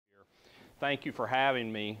Thank you for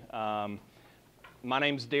having me. My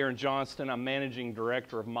name's Darrin Johnston. I'm Managing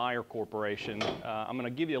Director of Mortar Corporation. I'm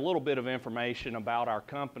going to give you a little bit of information about our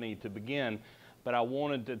company to begin, but I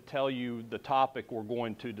wanted to tell you the topic we're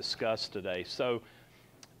going to discuss today. So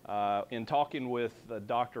in talking with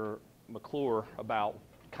Dr. McClure about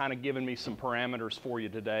kind of giving me some parameters for you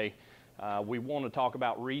today, we want to talk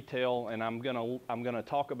about retail, and I'm gonna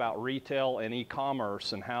talk about retail and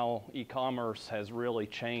e-commerce and how e-commerce has really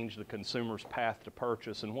changed the consumer's path to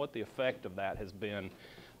purchase and what the effect of that has been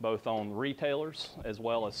both on retailers as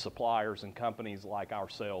well as suppliers and companies like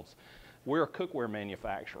ourselves. We're a cookware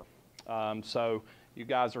manufacturer, so you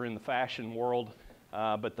guys are in the fashion world,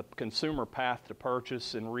 but the consumer path to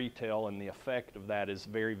purchase in retail and the effect of that is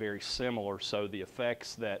very, very similar. So the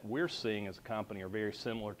effects that we're seeing as a company are very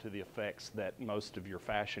similar to the effects that most of your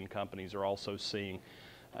fashion companies are also seeing,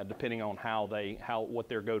 depending on what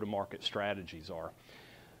their go-to-market strategies are.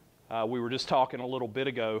 We were just talking a little bit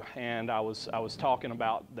ago, and I was talking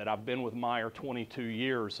about that I've been with Mortar 22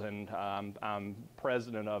 years, and I'm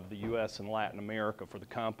president of the U.S. and Latin America for the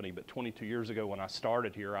company. But 22 years ago when I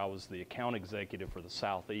started here, I was the account executive for the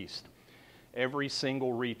Southeast. Every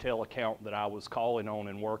single retail account that I was calling on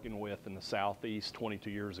and working with in the Southeast 22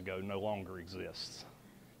 years ago no longer exists.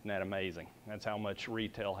 Isn't that amazing? That's how much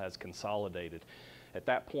retail has consolidated. At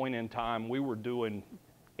that point in time, we were doing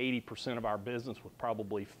 80% of our business with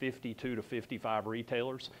probably 52 to 55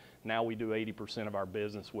 retailers. Now we do 80% of our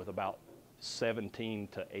business with about 17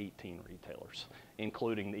 to 18 retailers,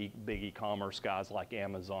 including the big e-commerce guys like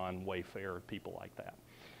Amazon, Wayfair, people like that.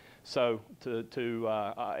 So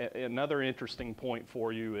another interesting point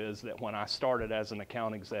for you is that when I started as an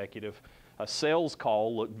account executive, a sales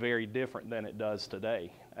call looked very different than it does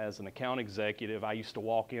today. As an account executive, I used to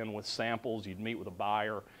walk in with samples. You'd meet with a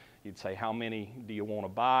buyer. You'd say, how many do you want to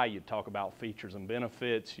buy? You'd talk about features and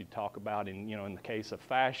benefits. You'd talk about, in the case of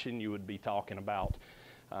fashion, you would be talking about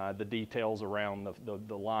the details around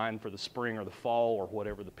the line for the spring or the fall or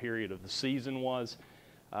whatever the period of the season was.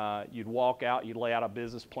 You'd walk out, you'd lay out a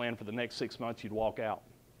business plan for the next 6 months, you'd walk out.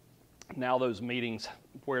 Now those meetings,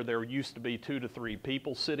 where there used to be 2 to 3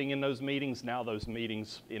 people sitting in those meetings, now those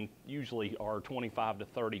meetings usually are 25 to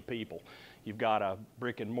 30 people. You've got a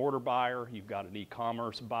brick and mortar buyer, you've got an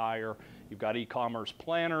e-commerce buyer, you've got e-commerce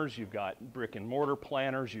planners, you've got brick and mortar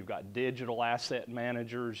planners, you've got digital asset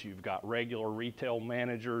managers, you've got regular retail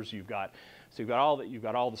managers, you've got all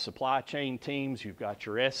the supply chain teams, you've got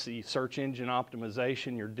your SE, search engine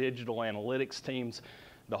optimization, your digital analytics teams.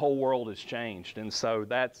 The whole world has changed, and so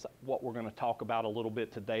that's what we're going to talk about a little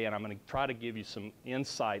bit today, and I'm going to try to give you some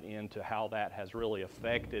insight into how that has really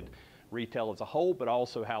affected retail as a whole, but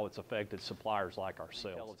also how it's affected suppliers like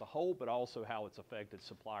ourselves.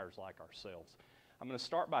 I'm going to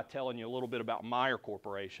start by telling you a little bit about Mortar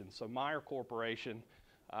Corporation. So Mortar Corporation,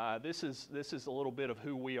 this is a little bit of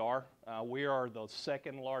who we are. We are the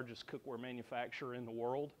second largest cookware manufacturer in the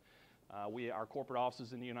world. Our corporate office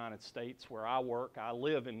is in the United States where I work. I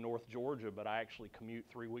live in North Georgia, but I actually commute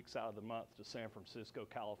 3 weeks out of the month to San Francisco,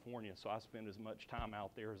 California, so I spend as much time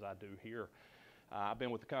out there as I do here. I've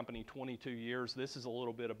been with the company 22 years. This is a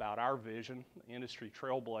little bit about our vision. Industry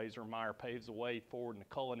trailblazer, Mortar paves the way forward in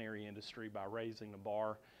the culinary industry by raising the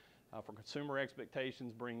bar for consumer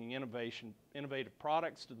expectations, bringing innovative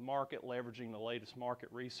products to the market, leveraging the latest market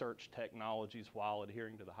research technologies while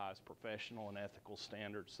adhering to the highest professional and ethical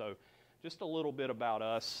standards. So just a little bit about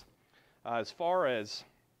us. As far as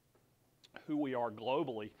who we are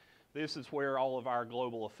globally, this is where all of our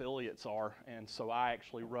global affiliates are, and so I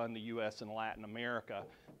actually run the U.S. and Latin America,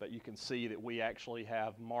 but you can see that we actually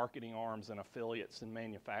have marketing arms and affiliates in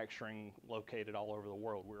manufacturing located all over the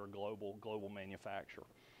world. We're a global manufacturer.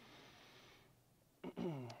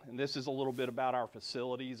 And this is a little bit about our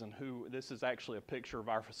facilities and this is actually a picture of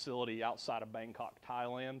our facility outside of Bangkok,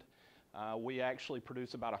 Thailand. We actually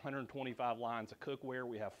produce about 125 lines of cookware.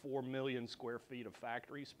 We have 4 million square feet of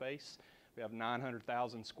factory space. We have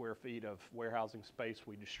 900,000 square feet of warehousing space.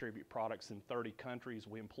 We distribute products in 30 countries.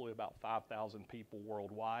 We employ about 5,000 people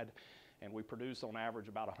worldwide, and we produce on average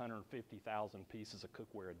about 150,000 pieces of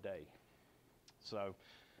cookware a day. So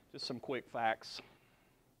just some quick facts.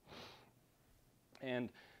 And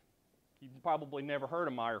you've probably never heard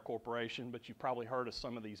of Mortar Corporation, but you've probably heard of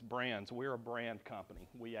some of these brands. We're a brand company.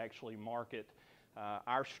 We actually market,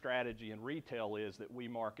 our strategy in retail is that we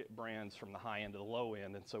market brands from the high end to the low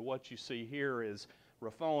end. And so what you see here is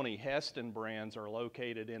Raffoni, Heston brands are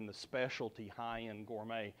located in the specialty high-end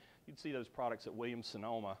gourmet. You'd see those products at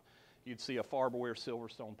Williams-Sonoma. You'd see a Farberware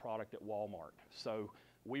Silverstone product at Walmart. So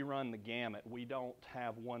we run the gamut. We don't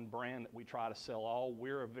have one brand that we try to sell all.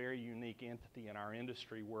 We're a very unique entity in our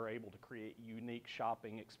industry. We're able to create unique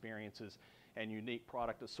shopping experiences and unique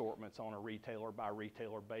product assortments on a retailer by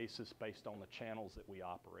retailer basis based on the channels that we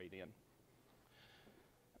operate in.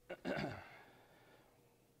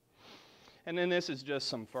 And then this is just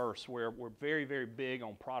some firsts where we're very, very big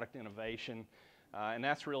on product innovation, and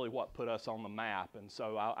that's really what put us on the map. And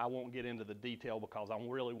so I won't get into the detail because I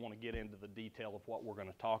really want to get into the detail of what we're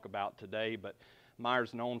going to talk about today, but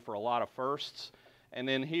Meijer's known for a lot of firsts. And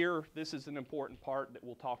then here, this is an important part that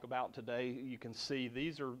we'll talk about today. You can see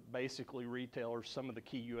these are basically retailers, some of the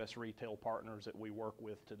key U.S. retail partners that we work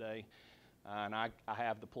with today. And I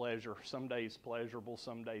have the pleasure, some days pleasurable,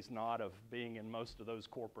 some days not, of being in most of those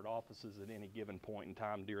corporate offices at any given point in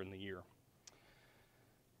time during the year.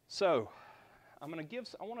 So I want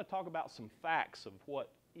to talk about some facts of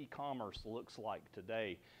what e-commerce looks like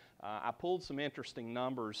today. I pulled some interesting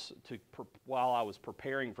numbers while I was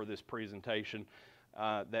preparing for this presentation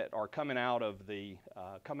that are coming out of the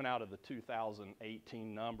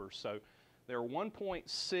 2018 numbers. So there are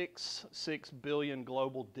 1.66 billion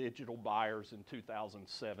global digital buyers in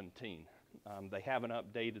 2017. They haven't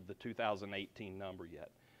updated the 2018 number yet.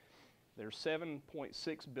 There's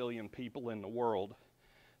 7.6 billion people in the world.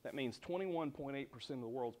 That means 21.8% of the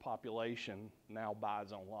world's population now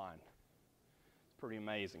buys online. It's pretty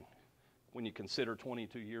amazing. When you consider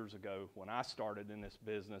 22 years ago, when I started in this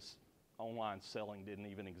business, online selling didn't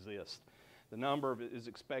even exist. The number is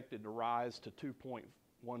expected to rise to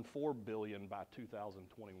 2.14 billion by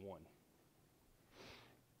 2021.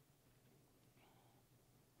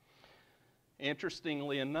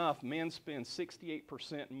 Interestingly enough, men spend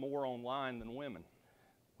 68% more online than women,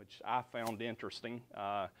 which I found interesting.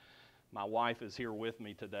 My wife is here with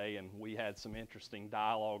me today, and we had some interesting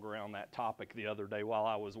dialogue around that topic the other day while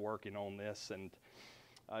I was working on this. And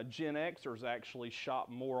Gen Xers actually shop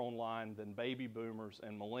more online than baby boomers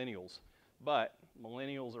and millennials. But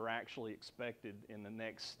millennials are actually expected in the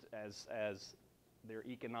next, as their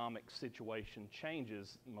economic situation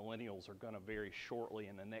changes, millennials are going to very shortly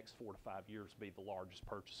in the next 4 to 5 years be the largest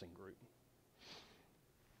purchasing group.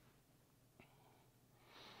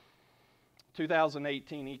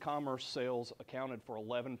 2018 e-commerce sales accounted for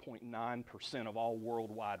 11.9% of all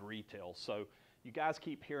worldwide retail. So you guys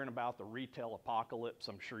keep hearing about the retail apocalypse.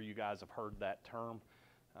 I'm sure you guys have heard that term.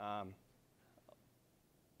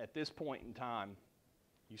 At this point in time,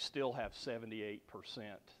 you still have 88%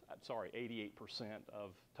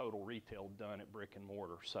 of total retail done at brick and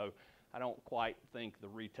mortar. So I don't quite think the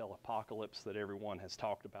retail apocalypse that everyone has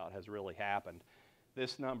talked about has really happened.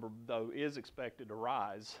 This number, though, is expected to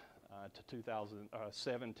rise to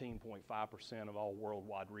 17.5% of all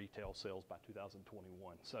worldwide retail sales by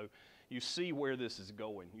 2021. So you see where this is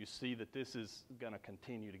going. You see that this is going to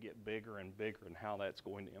continue to get bigger and bigger, and how that's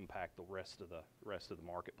going to impact the rest of the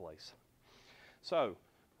marketplace. So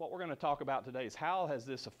what we're going to talk about today is how has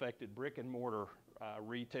this affected brick and mortar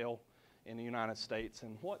retail in the United States,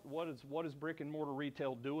 and what is brick and mortar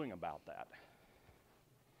retail doing about that?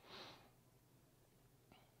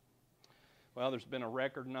 Well, there's been a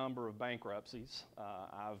record number of bankruptcies.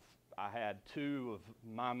 I had 2 of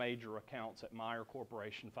my major accounts at Meijer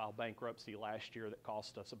Corporation file bankruptcy last year that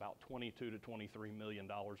cost us about $22 to $23 million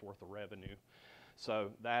worth of revenue.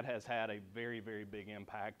 So that has had a very, very big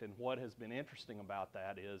impact. And what has been interesting about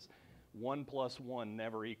that is 1 + 1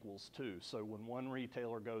 never equals 2. So when one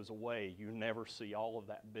retailer goes away, you never see all of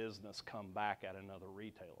that business come back at another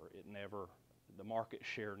retailer. The market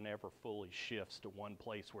share never fully shifts to one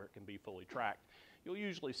place where it can be fully tracked. You'll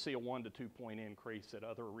usually see a 1 to 2 point increase at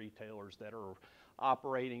other retailers that are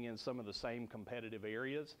operating in some of the same competitive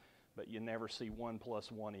areas, but you never see 1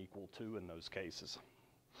 + 1 = 2 in those cases.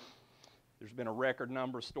 There's been a record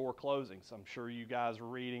number of store closings. I'm sure you guys are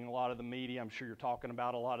reading a lot of the media. I'm sure you're talking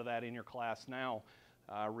about a lot of that in your class now.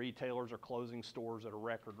 Retailers are closing stores at a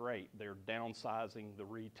record rate. They're downsizing the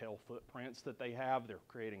retail footprints that they have. They're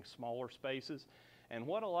creating smaller spaces. And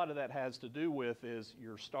what a lot of that has to do with is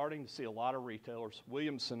you're starting to see a lot of retailers.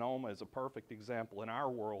 Williams-Sonoma is a perfect example in our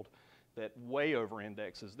world that way over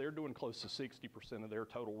indexes. They're doing close to 60% of their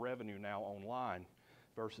total revenue now online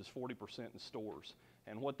versus 40% in stores.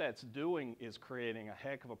 And what that's doing is creating a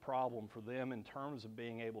heck of a problem for them in terms of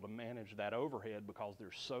being able to manage that overhead, because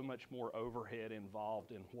there's so much more overhead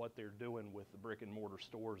involved in what they're doing with the brick and mortar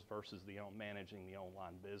stores versus managing the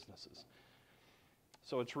online businesses.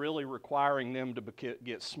 So it's really requiring them to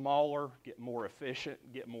get smaller, get more efficient,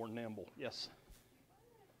 get more nimble. Yes?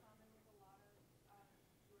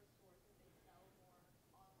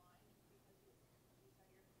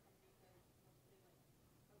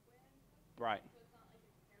 Right.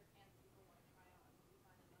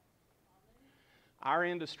 Our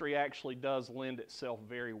industry actually does lend itself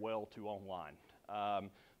very well to online.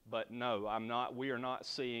 But no, we are not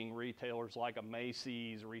seeing retailers like a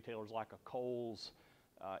Macy's, retailers like a Kohl's,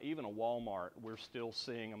 even a Walmart. We're still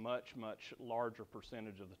seeing a much, much larger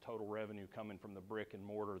percentage of the total revenue coming from the brick and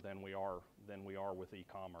mortar than we are with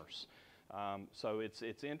e-commerce. So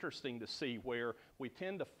it's interesting to see where we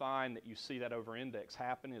tend to find that you see that over-index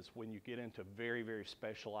happen is when you get into very, very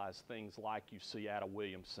specialized things like you see out of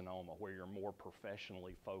Williams-Sonoma, where you're more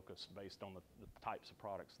professionally focused based on the types of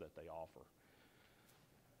products that they offer.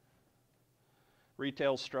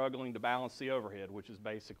 Retail's struggling to balance the overhead, which is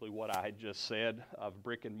basically what I had just said of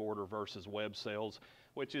brick and mortar versus web sales,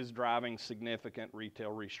 which is driving significant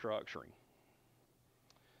retail restructuring.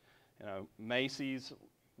 You know, Macy's,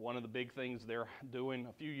 one of the big things they're doing,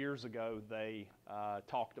 a few years ago, they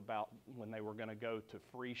talked about when they were going to go to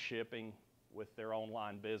free shipping with their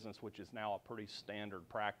online business, which is now a pretty standard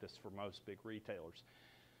practice for most big retailers.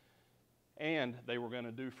 And they were going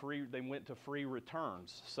to do they went to free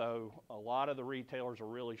returns. So a lot of the retailers are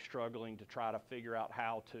really struggling to try to figure out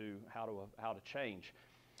how to change.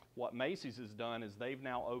 What Macy's has done is they've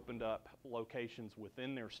now opened up locations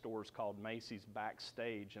within their stores called Macy's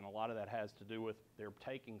Backstage, and a lot of that has to do with they're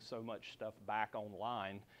taking so much stuff back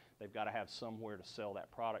online, they've got to have somewhere to sell that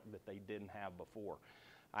product that they didn't have before.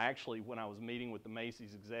 I actually, when I was meeting with the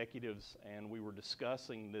Macy's executives and we were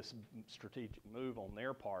discussing this strategic move on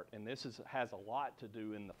their part, and this has a lot to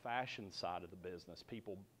do in the fashion side of the business,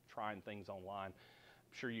 people trying things online.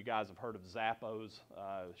 I'm sure you guys have heard of Zappos,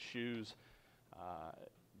 shoes.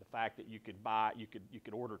 The fact that you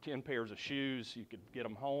could order 10 pairs of shoes, you could get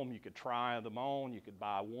them home, you could try them on, you could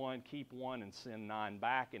buy one, keep one, and send 9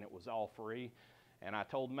 back, and it was all free. And I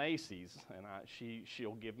told Macy's, and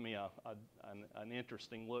she'll give me an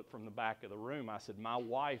interesting look from the back of the room. I said, my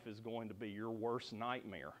wife is going to be your worst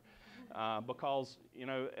nightmare. Because, you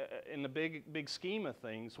know, in the big scheme of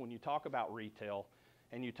things, when you talk about retail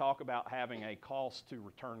and you talk about having a cost to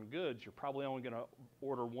return goods, you're probably only going to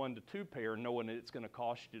order 1 to 2 pair knowing that it's going to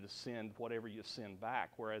cost you to send whatever you send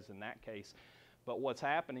back, whereas in that case, but what's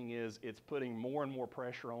happening is it's putting more and more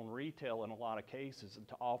pressure on retail in a lot of cases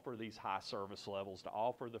to offer these high service levels, to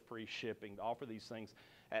offer the free shipping, to offer these things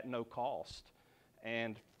at no cost,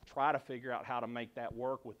 and try to figure out how to make that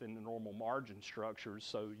work within the normal margin structures.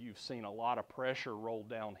 So you've seen a lot of pressure roll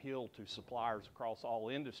downhill to suppliers across all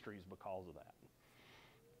industries because of that.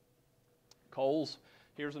 Kohl's,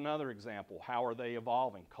 here's another example. How are they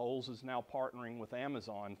evolving? Kohl's is now partnering with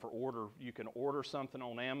Amazon for order. You can order something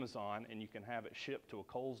on Amazon and you can have it shipped to a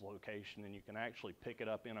Kohl's location and you can actually pick it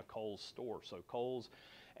up in a Kohl's store. So Kohl's,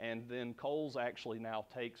 and then Kohl's actually now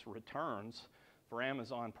takes returns for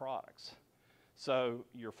Amazon products. So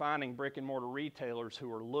you're finding brick and mortar retailers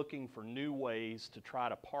who are looking for new ways to try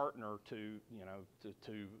to partner to, you know,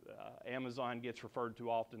 Amazon gets referred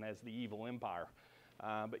to often as the evil empire.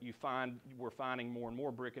 But we're finding more and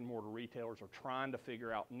more brick and mortar retailers are trying to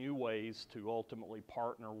figure out new ways to ultimately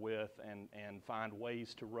partner with and find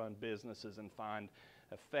ways to run businesses and find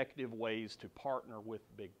effective ways to partner with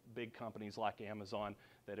big companies like Amazon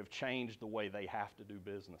that have changed the way they have to do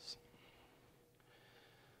business.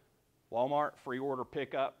 Walmart, free order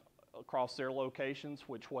pickup across their locations,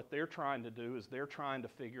 which what they're trying to do is they're trying to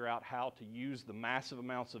figure out how to use the massive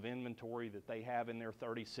amounts of inventory that they have in their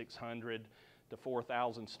 3,600 to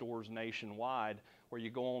 4,000 stores nationwide, where you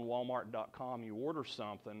go on Walmart.com, you order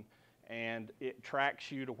something, and it tracks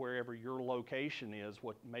you to wherever your location is,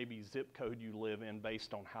 what maybe zip code you live in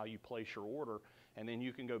based on how you place your order, and then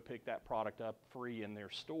you can go pick that product up free in their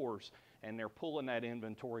stores, and they're pulling that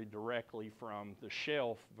inventory directly from the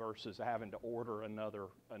shelf versus having to order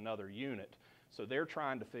another unit. So they're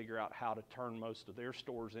trying to figure out how to turn most of their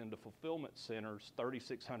stores into fulfillment centers,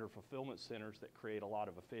 3,600 fulfillment centers that create a lot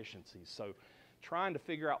of efficiencies. So trying to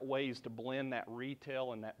figure out ways to blend that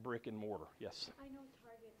retail and that brick and mortar. Yes? I know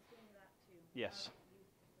Target's doing that too. Yes.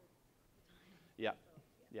 Yeah. So,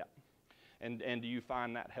 yeah. And do you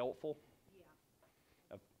find that helpful?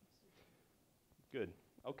 Yeah. Good.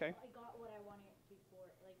 Okay. I got what I wanted before.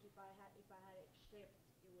 Like if I had it shipped,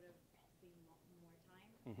 it would have been more time.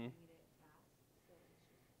 Mm-hmm. I need it fast, so it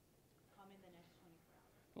should come in the next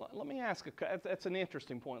 24 hours. Let me ask that's an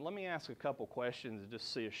interesting point. Let me ask a couple questions and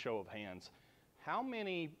just see a show of hands. How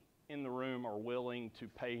many in the room are willing to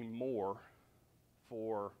pay more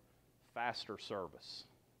for faster service?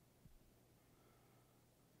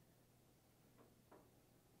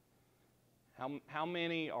 How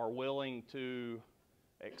many are willing to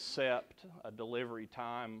accept a delivery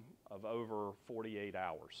time of over 48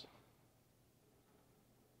 hours?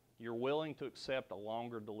 You're willing to accept a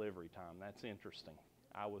longer delivery time. That's interesting.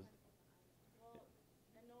 Well,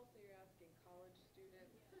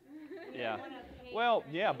 Yeah. wanna pay Well, for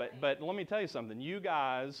yeah, anything. but let me tell you something. You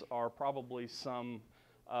guys are probably some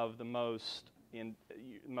of the most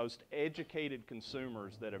educated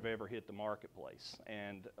consumers that have ever hit the marketplace,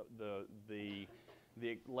 and the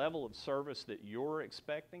level of service that you're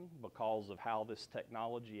expecting because of how this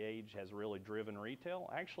technology age has really driven retail,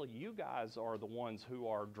 actually you guys are the ones who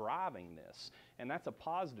are driving this, and that's a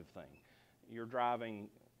positive thing. You're driving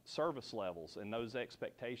service levels and those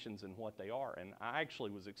expectations and what they are. And I actually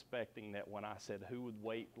was expecting that when I said who would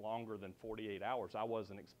wait longer than 48 hours, I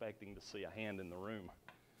wasn't expecting to see a hand in the room.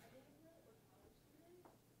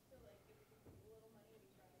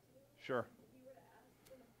 Sure.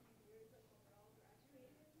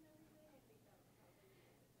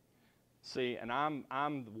 See, and I'm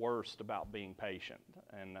the worst about being patient,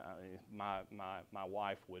 and my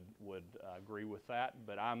wife would agree with that.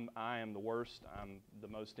 But I am the worst. I'm the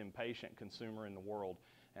most impatient consumer in the world,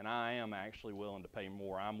 and I am actually willing to pay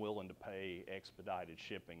more. I'm willing to pay expedited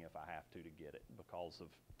shipping if I have to get it because of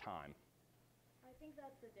time. I think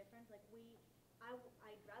that's the difference. Like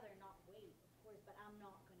I'd rather not wait, of course, but I'm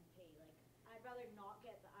not gonna pay. Like I'd rather not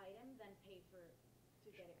get the item than pay to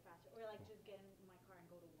get it faster, or like just get in my car and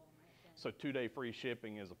go to Walmart. So 2-day free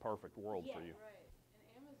shipping is a perfect world Yeah. for you. Right. And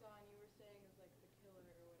Amazon, you were saying, is like the killer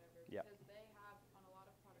or whatever. Yep. Because they have, on a lot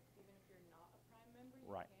of products, even if you're not a Prime member, you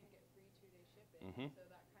Right. can get free 2-day shipping. Mhm. So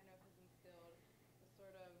that kind of has instilled a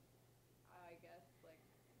sort of, I guess, like,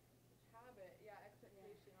 habit,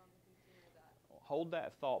 expectation on the consumer that. Hold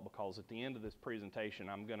that thought, because at the end of this presentation,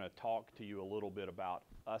 I'm going to talk to you a little bit about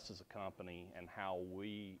us as a company and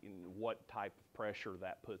what type of pressure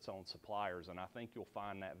that puts on suppliers. And I think you'll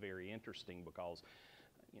find that very interesting, because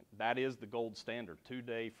that is the gold standard.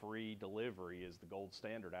 2-day free delivery is the gold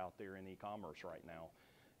standard out there in e-commerce right now.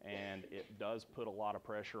 And it does put a lot of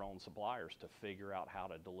pressure on suppliers to figure out how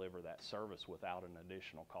to deliver that service without an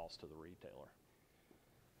additional cost to the retailer.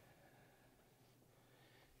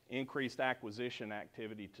 Increased acquisition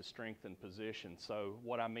activity to strengthen position. So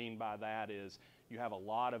what I mean by that is you have a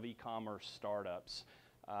lot of e-commerce startups.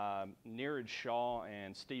 Neeraj Shah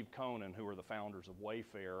and Steve Conan, who are the founders of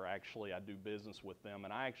Wayfair, actually I do business with them,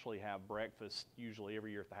 and I actually have breakfast usually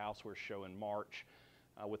every year at the Houseware Show in March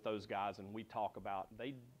with those guys, and we talk about,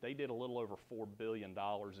 they did a little over $4 billion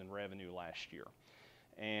in revenue last year.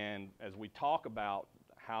 And as we talk about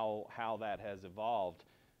how that has evolved,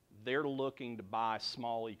 they're looking to buy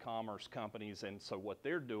small e-commerce companies, and so what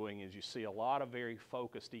they're doing is you see a lot of very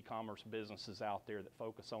focused e-commerce businesses out there that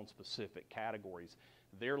focus on specific categories.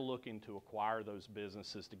 They're looking to acquire those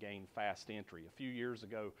businesses to gain fast entry. A few years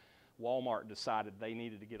ago, Walmart decided they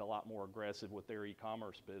needed to get a lot more aggressive with their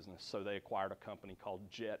e-commerce business, so they acquired a company called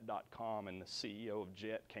Jet.com, and the CEO of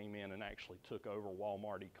Jet came in and actually took over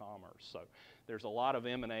Walmart e-commerce. So there's a lot of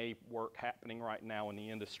M&A work happening right now in the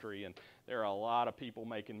industry, and there are a lot of people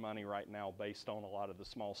making money right now based on a lot of the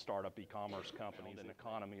small startup e-commerce companies, an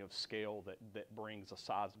economy of scale that brings a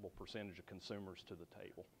sizable percentage of consumers to the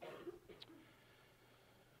table.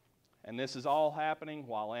 And this is all happening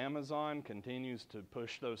while Amazon continues to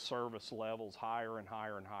push those service levels higher and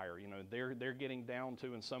higher and higher. You know, they're getting down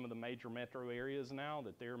to, in some of the major metro areas now,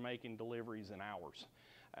 that they're making deliveries in hours.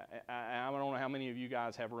 I don't know how many of you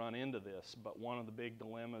guys have run into this, but one of the big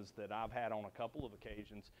dilemmas that I've had on a couple of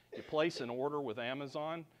occasions, you place an order with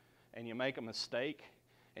Amazon and you make a mistake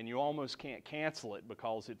and you almost can't cancel it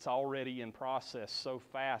because it's already in process so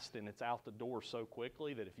fast and it's out the door so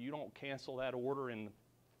quickly that if you don't cancel that order in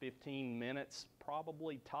 15 minutes,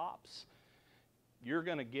 probably tops, you're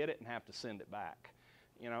going to get it and have to send it back.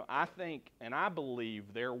 You know, I think and I believe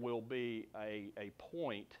there will be a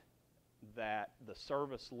point that the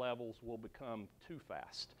service levels will become too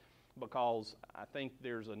fast, because I think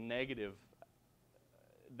there's a negative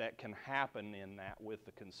that can happen in that with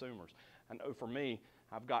the consumers. I know for me,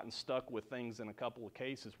 I've gotten stuck with things in a couple of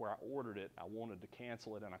cases where I ordered it, I wanted to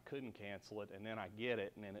cancel it and I couldn't cancel it, and then I get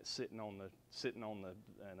it and then it's sitting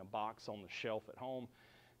in a box on the shelf at home,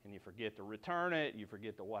 and you forget to return it, you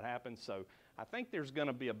forget to what happened. So I think there's going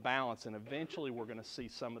to be a balance, and eventually we're going to see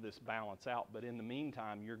some of this balance out, but in the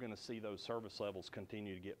meantime you're going to see those service levels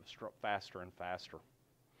continue to get faster and faster.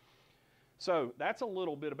 So that's a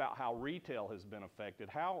little bit about how retail has been affected.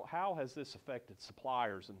 How has this affected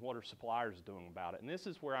suppliers, and what are suppliers doing about it? And this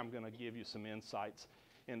is where I'm going to give you some insights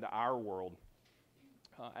into our world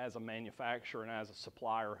as a manufacturer and as a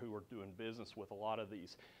supplier who are doing business with a lot of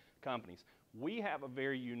these companies. We have a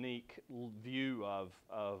very unique view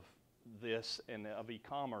of this and of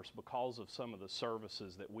e-commerce because of some of the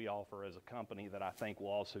services that we offer as a company that I think will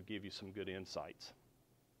also give you some good insights.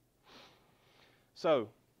 So,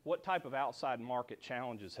 what type of outside market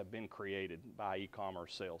challenges have been created by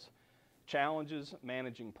e-commerce sales? Challenges,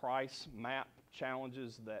 managing price, MAP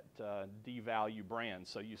challenges that devalue brands.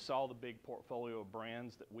 So you saw the big portfolio of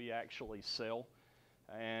brands that we actually sell.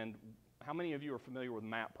 And how many of you are familiar with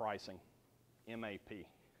MAP pricing? MAP.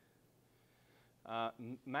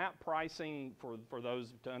 MAP pricing, for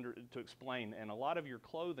those to explain, and a lot of your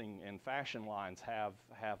clothing and fashion lines have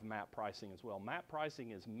MAP pricing as well. MAP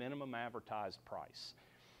pricing is minimum advertised price.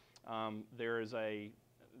 There's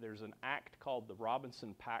an act called the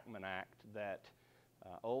Robinson-Packman Act that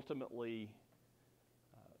ultimately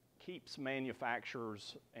keeps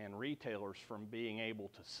manufacturers and retailers from being able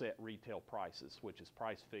to set retail prices, which is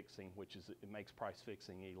price fixing, it makes price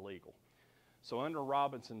fixing illegal. So under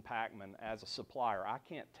Robinson-Packman, as a supplier, I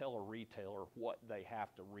can't tell a retailer what they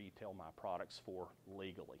have to retail my products for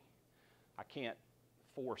legally. I can't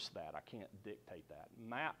force that. I can't dictate that.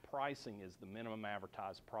 MAP pricing is the minimum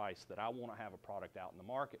advertised price that I want to have a product out in the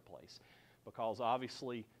marketplace, because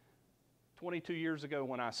obviously 22 years ago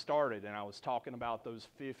when I started and I was talking about those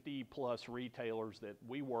 50 plus retailers that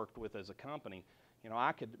we worked with as a company, you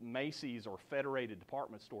know, Macy's or Federated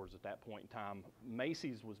Department Stores at that point in time,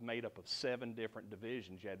 Macy's was made up of 7 different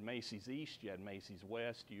divisions. You had Macy's East, you had Macy's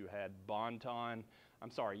West, you had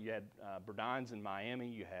you had Burdines in Miami,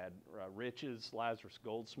 you had Rich's, Lazarus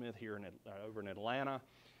Goldsmith here over in Atlanta,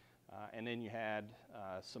 and then you had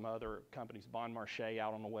some other companies, Bon Marché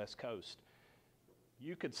out on the West Coast.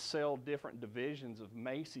 You could sell different divisions of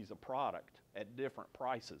Macy's a product at different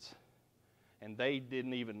prices, and they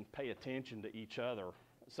didn't even pay attention to each other.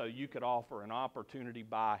 So you could offer an opportunity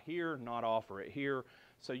buy here, not offer it here,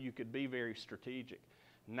 so you could be very strategic.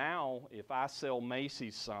 Now, if I sell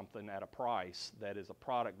Macy's something at a price that is a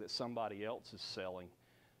product that somebody else is selling,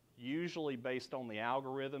 usually based on the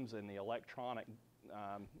algorithms and the electronic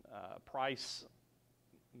price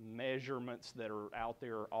measurements that are out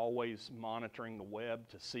there, always monitoring the web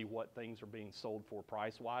to see what things are being sold for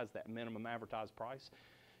price-wise, that minimum advertised price,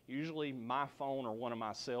 usually my phone or one of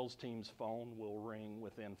my sales team's phone will ring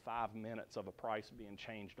within 5 minutes of a price being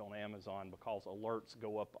changed on Amazon, because alerts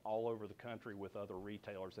go up all over the country with other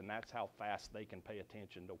retailers, and that's how fast they can pay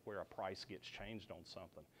attention to where a price gets changed on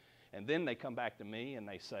something. And then they come back to me and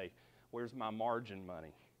they say, where's my margin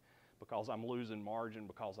money? Because I'm losing margin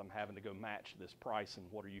because I'm having to go match this price, and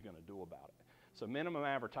what are you going to do about it? So minimum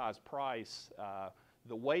advertised price,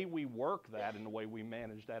 the way we work that and the way we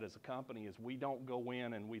manage that as a company is we don't go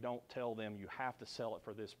in and we don't tell them you have to sell it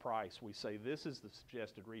for this price. We say this is the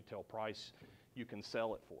suggested retail price you can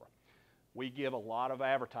sell it for. We give a lot of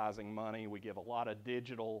advertising money. We give a lot of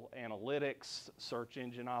digital analytics, search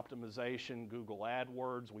engine optimization, Google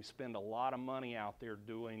AdWords. We spend a lot of money out there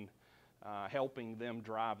doing helping them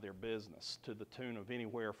drive their business to the tune of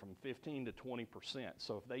anywhere from 15 to 20%.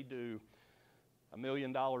 So if they do $1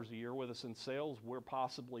 million a year with us in sales, we're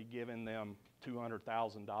possibly giving them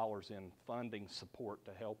 $200,000 in funding support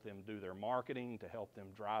to help them do their marketing, to help them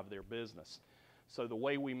drive their business. So the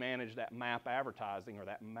way we manage that MAP advertising, or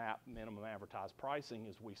that MAP minimum advertised pricing,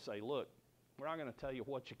 is we say, look, we're not going to tell you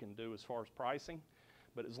what you can do as far as pricing,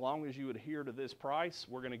 but as long as you adhere to this price,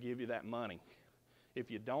 we're going to give you that money.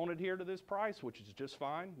 If you don't adhere to this price, which is just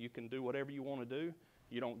fine, you can do whatever you want to do,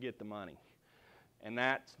 you don't get the money. And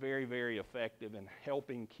that's very, very effective in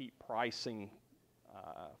helping keep pricing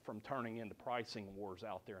from turning into pricing wars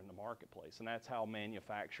out there in the marketplace. And that's how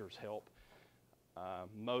manufacturers help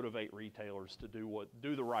motivate retailers to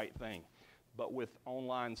do the right thing. But with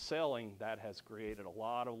online selling, that has created a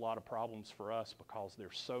lot of problems for us, because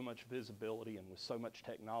there's so much visibility, and with so much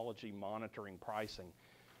technology monitoring pricing,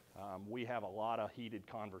 we have a lot of heated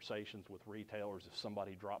conversations with retailers if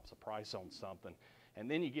somebody drops a price on something. And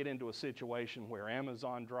then you get into a situation where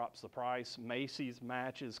Amazon drops the price, Macy's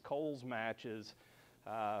matches, Kohl's matches,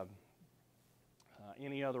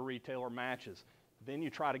 any other retailer matches. Then you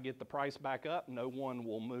try to get the price back up, no one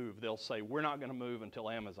will move. They'll say, we're not going to move until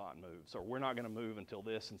Amazon moves, or we're not going to move until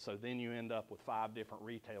this. And so then you end up with 5 different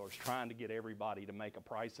retailers trying to get everybody to make a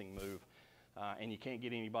pricing move. And you can't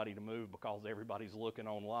get anybody to move because everybody's looking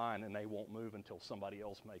online, and they won't move until somebody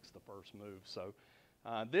else makes the first move. So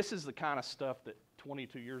this is the kind of stuff that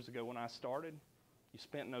 22 years ago when I started, you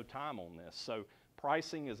spent no time on this. So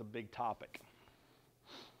pricing is a big topic.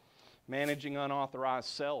 Managing unauthorized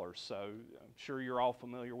sellers. So I'm sure you're all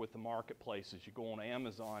familiar with the marketplaces. You go on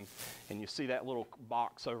Amazon and you see that little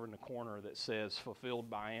box over in the corner that says fulfilled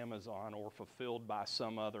by Amazon or fulfilled by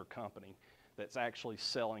some other company that's actually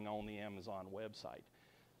selling on the Amazon website.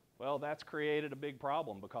 Well, that's created a big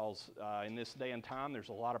problem, because in this day and time, there's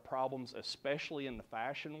a lot of problems, especially in the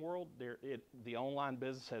fashion world. The online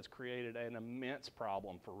business has created an immense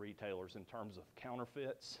problem for retailers in terms of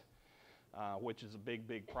counterfeits, which is a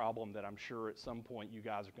big problem that I'm sure at some point you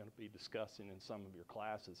guys are going to be discussing in some of your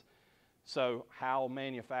classes. So how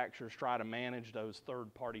manufacturers try to manage those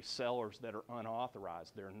third-party sellers that are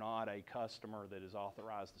unauthorized. They're not a customer that is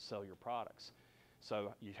authorized to sell your products.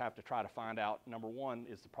 So you have to try to find out, number one,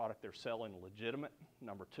 is the product they're selling legitimate?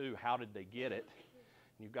 Number two, how did they get it?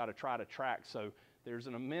 You've got to try to track. So there's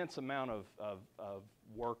an immense amount of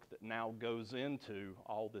work that now goes into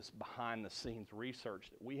all this behind-the-scenes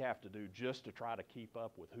research that we have to do just to try to keep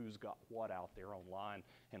up with who's got what out there online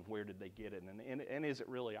and where did they get it, and is it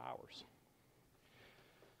really ours?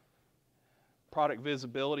 Product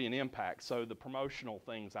visibility and impact. So the promotional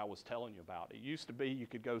things I was telling you about. It used to be you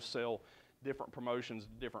could go sell different promotions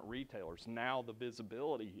to different retailers. Now the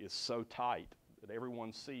visibility is so tight that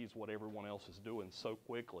everyone sees what everyone else is doing so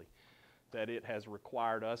quickly that it has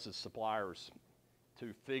required us as suppliers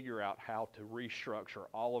to figure out how to restructure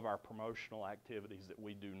all of our promotional activities that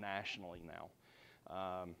we do nationally now.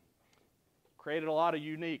 Created a lot of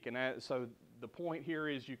unique, and so the point here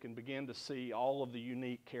is you can begin to see all of the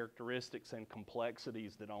unique characteristics and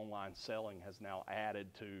complexities that online selling has now added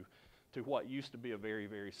to what used to be a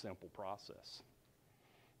very simple process.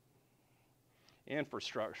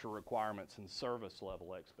 Infrastructure requirements and service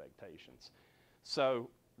level expectations. So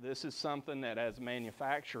this is something that as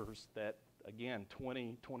manufacturers that, again,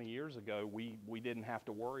 20 years ago, we didn't have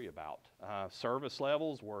to worry about. Service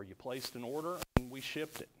levels where you placed an order and we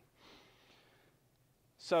shipped it.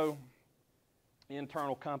 So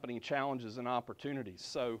internal company challenges and opportunities.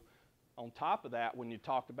 So on top of that, when you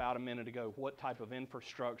talked about a minute ago, what type of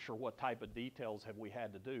infrastructure, what type of details have we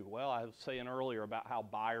had to do? Well, I was saying earlier about how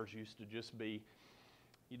buyers used to just be,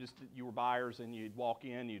 you were buyers and you'd walk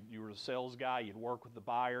in, you were a sales guy, you'd work with the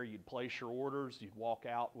buyer, you'd place your orders, you'd walk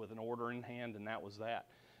out with an order in hand, and that was that.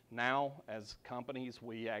 Now, as companies,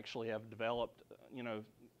 we actually have developed,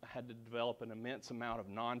 had to develop an immense amount of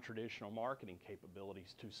non-traditional marketing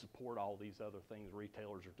capabilities to support all these other things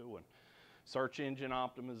retailers are doing. Search engine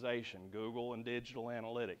optimization, Google and digital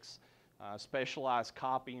analytics, specialized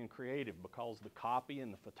copy and creative, because the copy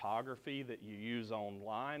and the photography that you use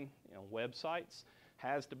online, websites,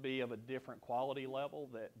 has to be of a different quality level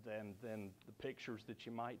than the pictures that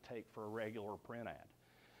you might take for a regular print ad.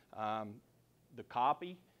 The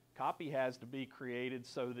copy has to be created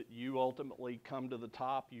so that you ultimately come to the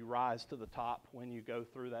top, you rise to the top when you go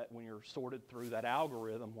through that, when you're sorted through that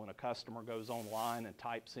algorithm, when a customer goes online and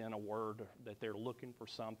types in a word that they're looking for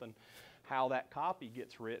something. How that copy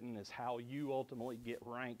gets written is how you ultimately get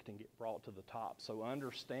ranked and get brought to the top. So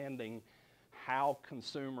understanding how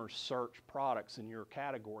consumers search products in your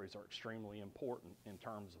categories are extremely important in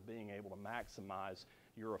terms of being able to maximize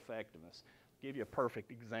your effectiveness. I'll give you a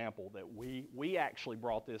perfect example that we actually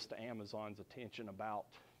brought this to Amazon's attention about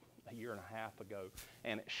a year and a half ago,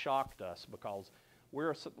 and it shocked us because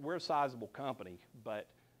we're a sizable company, but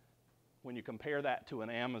when you compare that to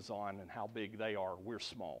an Amazon and how big they are, we're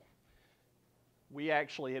small. We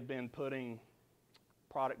actually had been putting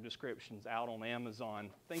product descriptions out on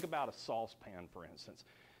Amazon. Think about a saucepan, for instance.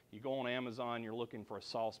 You go on Amazon, you're looking for a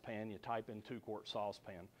saucepan, you type in 2-quart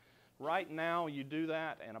saucepan. Right now, you do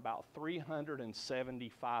that, and about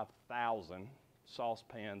 375,000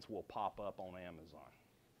 saucepans will pop up on Amazon.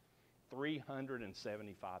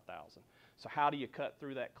 375,000. So how do you cut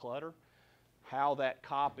through that clutter? How that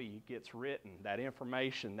copy gets written, that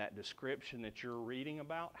information, that description that you're reading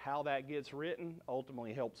about, how that gets written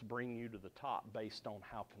ultimately helps bring you to the top based on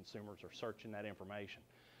how consumers are searching that information.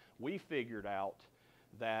 We figured out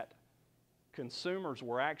that consumers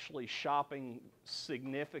were actually shopping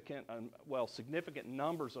significant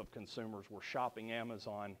numbers of consumers were shopping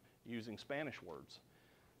Amazon using Spanish words.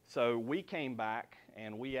 So we came back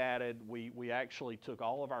and we actually took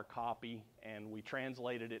all of our copy and we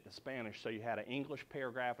translated it to Spanish, so you had an English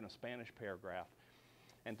paragraph and a Spanish paragraph.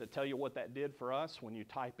 And to tell you what that did for us, when you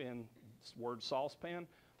type in word saucepan,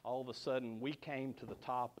 all of a sudden we came to the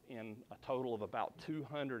top in a total of about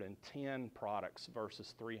 210 products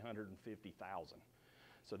versus 350,000.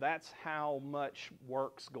 So that's how much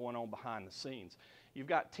work's going on behind the scenes. You've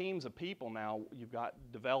got teams of people now, you've got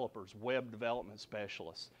developers, web development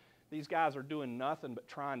specialists. These guys are doing nothing but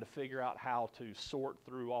trying to figure out how to sort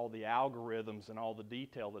through all the algorithms and all the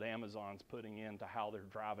detail that Amazon's putting into how they're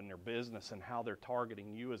driving their business and how they're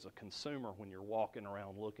targeting you as a consumer when you're walking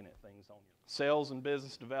around looking at things on your sales and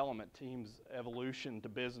business development teams evolution to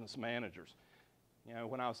business managers.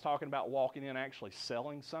 When I was talking about walking in actually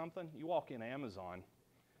selling something, you walk in Amazon,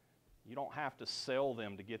 you don't have to sell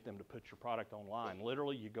them to get them to put your product online.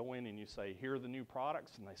 Literally, you go in and you say, here are the new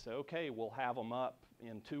products, and they say, okay, we'll have them up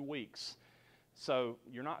in 2 weeks. So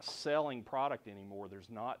you're not selling product anymore. There's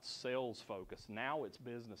not sales focus. Now it's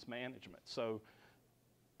business management. So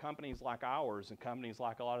companies like ours and companies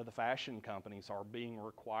like a lot of the fashion companies are being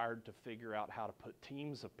required to figure out how to put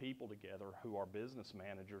teams of people together who are business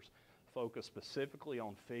managers, focus specifically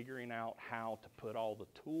on figuring out how to put all the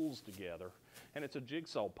tools together. And it's a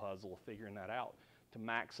jigsaw puzzle of figuring that out to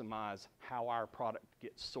maximize how our product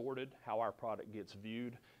gets sorted, how our product gets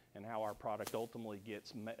viewed, and how our product ultimately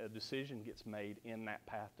gets, a decision gets made in that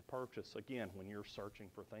path to purchase. Again, when you're searching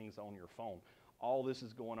for things on your phone, all this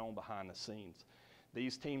is going on behind the scenes.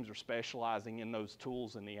 These teams are specializing in those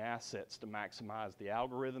tools and the assets to maximize the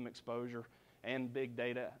algorithm exposure and big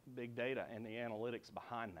data and the analytics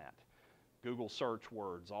behind that. Google search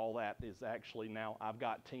words, all that is actually now, I've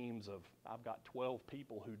got 12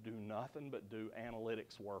 people who do nothing but do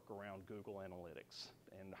analytics work around Google Analytics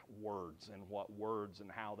and words and what words and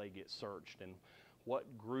how they get searched and what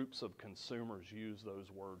groups of consumers use those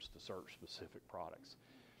words to search specific products.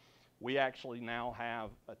 We actually now have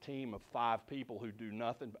a team of 5 people who do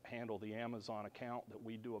nothing but handle the Amazon account that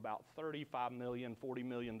we do about $35 million, $40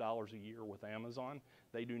 million a year with Amazon.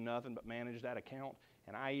 They do nothing but manage that account.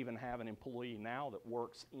 And I even have an employee now that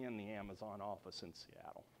works in the Amazon office in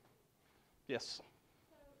Seattle. Yes?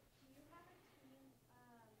 So do you have a team,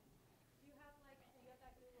 do you have like, so you have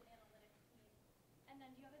that Google Analytics team, and then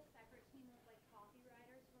do you have a separate team of like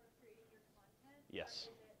copywriters who are creating your content? Yes.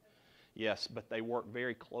 Or is it a Yes, but they work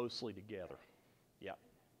very closely together. Yeah.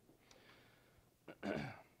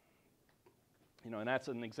 You know, and that's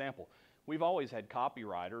an example. We've always had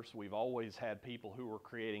copywriters. We've always had people who are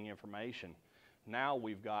creating information. Now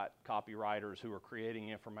we've got copywriters who are creating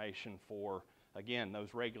information for, again,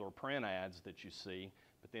 those regular print ads that you see,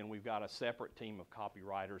 but then we've got a separate team of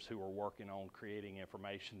copywriters who are working on creating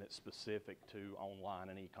information that's specific to online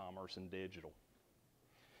and e-commerce and digital.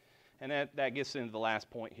 And that gets into the last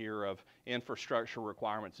point here of infrastructure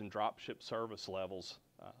requirements and dropship service levels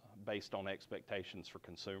based on expectations for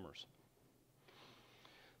consumers.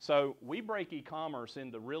 So we break e-commerce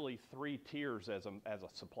into really 3 tiers as a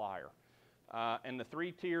supplier. And the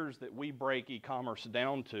 3 tiers that we break e-commerce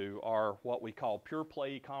down to are what we call pure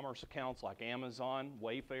play e-commerce accounts like Amazon,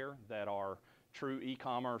 Wayfair, that are true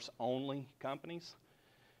e-commerce only companies.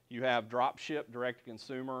 You have dropship,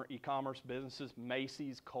 direct-to-consumer e-commerce businesses,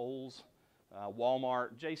 Macy's, Kohl's,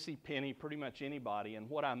 Walmart, JCPenney, pretty much anybody. And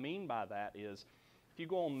what I mean by that is if you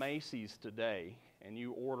go on Macy's today and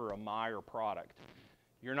you order a Meyer product,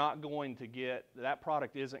 you're not going to get, that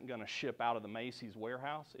product isn't going to ship out of the Macy's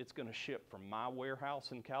warehouse. It's going to ship from my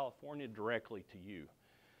warehouse in California directly to you.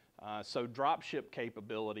 So dropship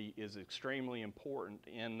capability is extremely important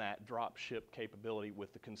in that dropship capability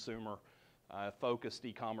with the consumer focused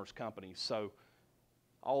e-commerce companies. So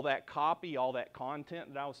all that copy, all that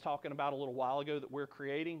content that I was talking about a little while ago that we're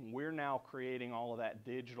creating, we're now creating all of that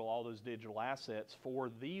digital, all those digital assets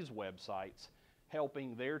for these websites,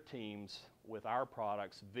 helping their teams with our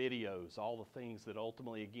products, videos, all the things that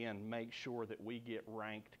ultimately, again, make sure that we get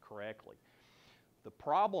ranked correctly. The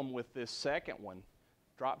problem with this second one,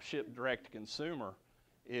 dropship direct to consumer,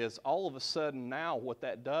 is all of a sudden now what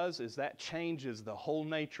that does is that changes the whole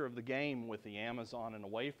nature of the game with the Amazon and the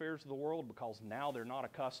Wayfairs of the world, because now they're not a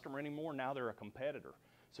customer anymore, now they're a competitor.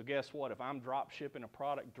 So guess what? If I'm drop shipping a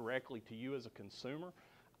product directly to you as a consumer,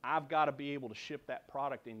 I've got to be able to ship that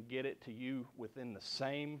product and get it to you within the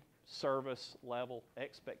same service level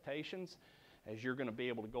expectations as you're going to be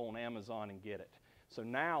able to go on Amazon and get it. So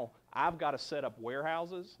now I've got to set up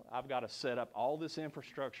warehouses, I've got to set up all this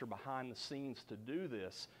infrastructure behind the scenes to do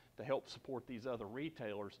this to help support these other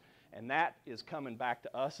retailers, and that is coming back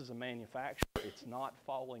to us as a manufacturer. It's not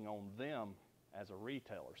falling on them as a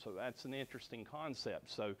retailer. So that's an interesting concept.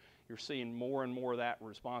 So you're seeing more and more of that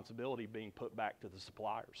responsibility being put back to the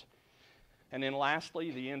suppliers. And then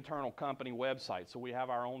lastly, the internal company website. So we have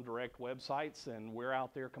our own direct websites, and we're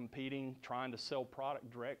out there competing, trying to sell product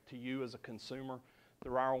direct to you as a consumer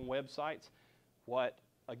through our own websites. What,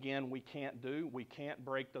 again, we can't do, we can't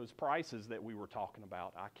break those prices that we were talking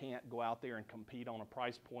about. I can't go out there and compete on a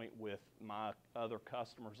price point with my other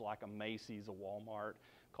customers like a Macy's, a Walmart,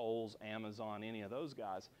 Kohl's, Amazon, any of those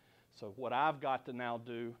guys. So what I've got to now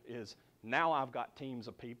do is, now I've got teams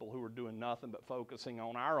of people who are doing nothing but focusing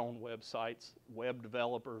on our own websites, web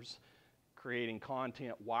developers, creating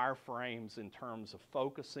content, wireframes in terms of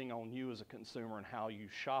focusing on you as a consumer and how you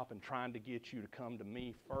shop and trying to get you to come to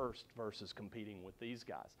me first versus competing with these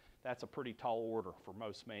guys. That's a pretty tall order for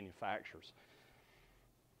most manufacturers.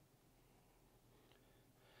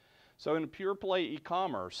 So in pure play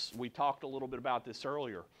e-commerce, we talked a little bit about this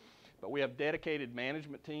earlier, but we have dedicated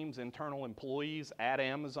management teams, internal employees at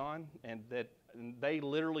Amazon, and that And they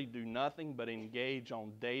literally do nothing but engage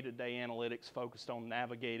on day-to-day analytics focused on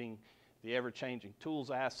navigating the ever-changing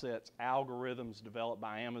tools, assets, algorithms developed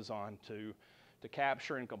by Amazon to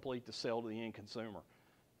capture and complete the sale to the end consumer.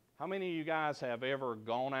 How many of you guys have ever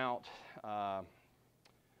gone out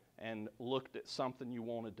and looked at something you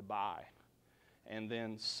wanted to buy, and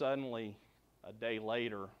then suddenly a day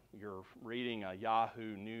later you're reading a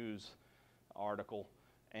Yahoo News article,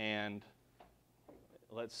 and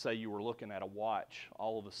let's say you were looking at a watch,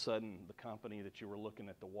 all of a sudden the company that you were looking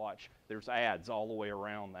at the watch, there's ads all the way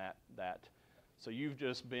around that. So you've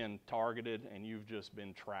just been targeted and you've just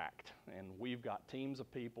been tracked. And we've got teams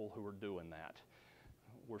of people who are doing that.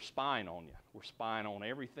 We're spying on you. We're spying on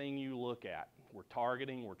everything you look at. We're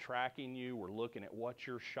targeting, we're tracking you, we're looking at what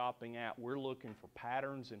you're shopping at. We're looking for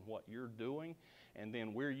patterns in what you're doing, and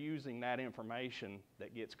then we're using that information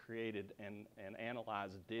that gets created and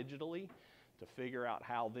analyzed digitally to figure out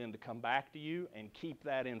how then to come back to you and keep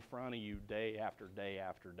that in front of you day after day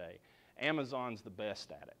after day. Amazon's the best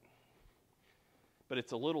at it. But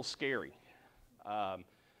it's a little scary.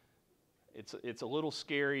 It's a little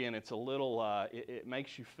scary, and it's a little, it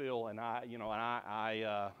makes you feel, and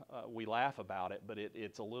we laugh about it, but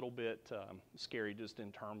it's a little bit scary just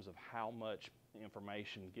in terms of how much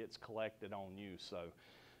information gets collected on you, so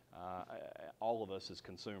all of us as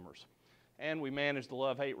consumers. And we manage the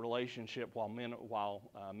love-hate relationship while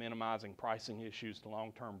minimizing pricing issues to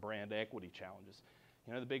long-term brand equity challenges.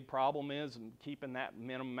 You know, the big problem is keeping that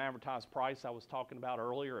minimum advertised price I was talking about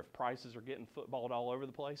earlier. If prices are getting footballed all over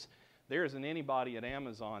the place, there isn't anybody at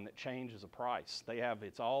Amazon that changes a price. They have,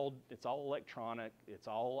 it's all electronic, it's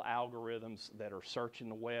all algorithms that are searching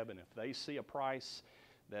the web, and if they see a price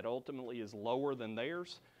that ultimately is lower than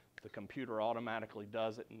theirs, the computer automatically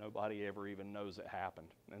does it and nobody ever even knows it happened.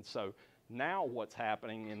 And so now what's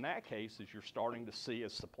happening in that case is you're starting to see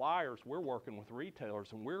as suppliers, we're working with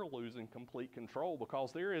retailers and we're losing complete control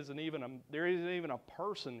because there isn't even a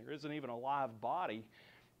person, there isn't even a live body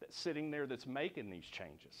that's sitting there that's making these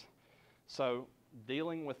changes. So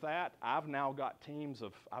dealing with that, I've now got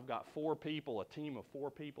I've got 4 people, a team of 4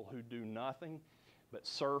 people who do nothing but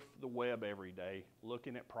surf the web every day,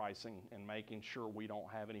 looking at pricing and making sure we don't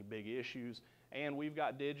have any big issues. And we've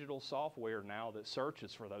got digital software now that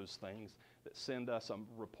searches for those things, that send us a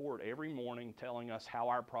report every morning telling us how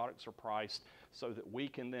our products are priced so that we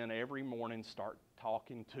can then every morning start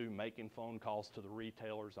making phone calls to the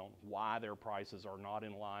retailers on why their prices are not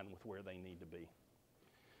in line with where they need to be.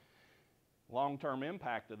 Long-term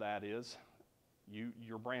impact of that is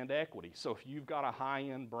your brand equity. So if you've got a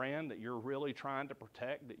high-end brand that you're really trying to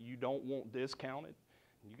protect, that you don't want discounted,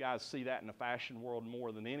 you guys see that in the fashion world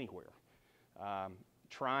more than anywhere.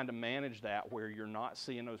 Trying to manage that where you're not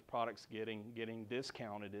seeing those products getting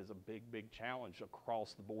discounted is a big challenge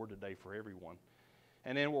across the board today for everyone.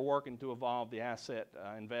 And then we're working to evolve the asset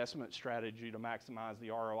investment strategy to maximize the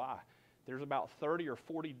ROI. There's about 30 or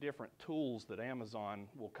 40 different tools that Amazon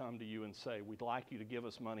will come to you and say, we'd like you to give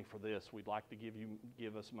us money for this, we'd like to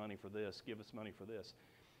give us money for this, give us money for this.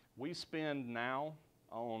 We spend now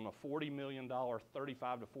on a $35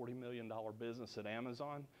 to $40 million business at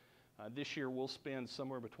Amazon. This year we'll spend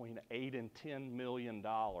somewhere between $8 and $10 million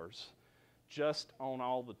just on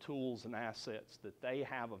all the tools and assets that they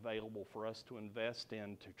have available for us to invest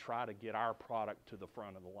in to try to get our product to the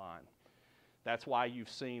front of the line. That's why you've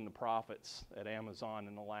seen the profits at Amazon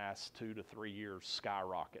in the last 2 to 3 years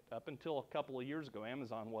skyrocket. Up until a couple of years ago,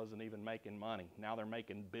 Amazon wasn't even making money. Now they're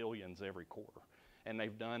making billions every quarter. And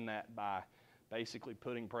they've done that by basically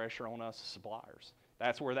putting pressure on us as suppliers.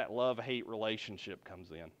 That's where that love-hate relationship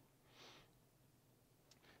comes in.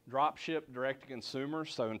 Dropship, direct-to-consumer,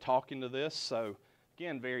 so in talking to this, so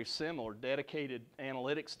again, very similar. Dedicated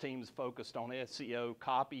analytics teams focused on SEO,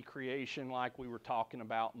 copy creation like we were talking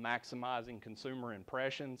about, maximizing consumer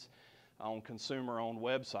impressions on consumer-owned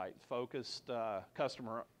websites, focused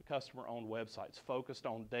customer-owned websites, focused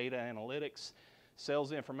on data analytics,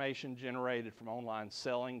 sales information generated from online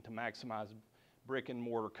selling to maximize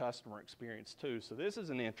brick-and-mortar customer experience too. So this is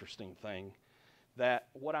an interesting thing. That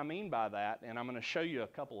what I mean by that, and I'm going to show you a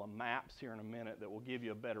couple of maps here in a minute that will give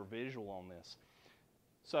you a better visual on this.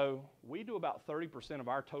 So we do about 30% of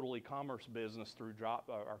our total e-commerce business through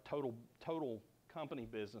our total company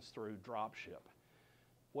business through dropship.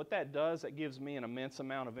 What that does, it gives me an immense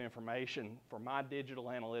amount of information for my digital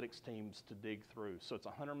analytics teams to dig through. So it's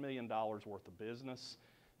 $100 million worth of business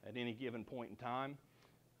at any given point in time.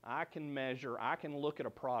 I can measure, I can look at a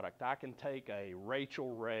product. I can take a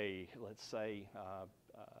Rachel Ray, let's say,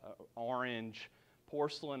 orange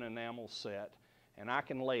porcelain enamel set, and I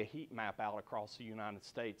can lay a heat map out across the United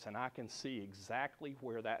States, and I can see exactly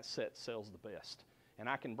where that set sells the best. And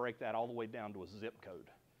I can break that all the way down to a zip code.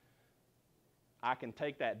 I can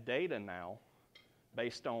take that data now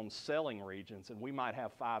based on selling regions, and we might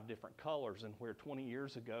have 5 different colors, and where 20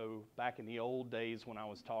 years ago, back in the old days when I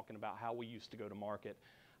was talking about how we used to go to market,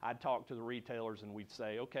 I'd talk to the retailers and we'd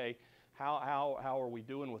say, okay, how are we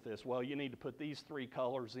doing with this? Well, you need to put these 3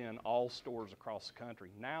 colors in all stores across the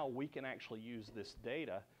country. Now we can actually use this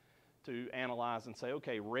data to analyze and say,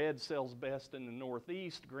 okay, red sells best in the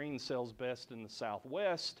Northeast, green sells best in the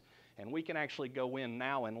Southwest, and we can actually go in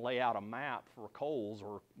now and lay out a map for Kohl's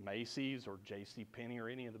or Macy's or JCPenney or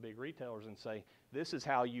any of the big retailers and say, this is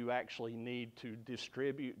how you actually need to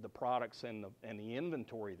distribute the products and the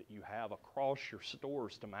inventory that you have across your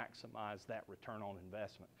stores to maximize that return on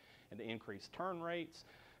investment and to increase turn rates,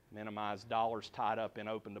 minimize dollars tied up in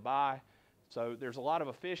open to buy. So there's a lot of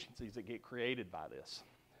efficiencies that get created by this.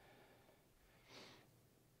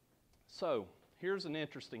 So here's an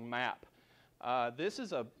interesting map. This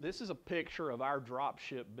is a picture of our drop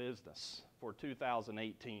ship business for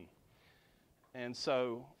 2018. And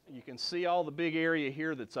so you can see all the big area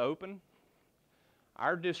here that's open.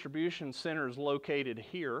 Our distribution center is located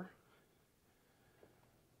here.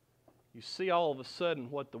 You see all of a sudden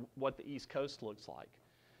what the East Coast looks like.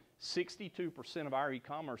 62% of our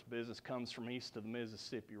e-commerce business comes from east of the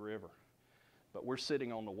Mississippi River, but we're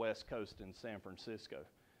sitting on the West Coast in San Francisco.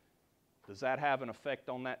 Does that have an effect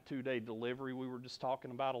on that 2-day delivery we were just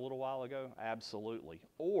talking about a little while ago? Absolutely.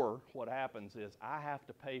 Or what happens is I have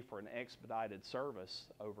to pay for an expedited service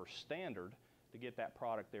over standard to get that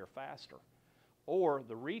product there faster. Or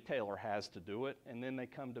the retailer has to do it, and then they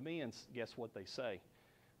come to me and guess what they say?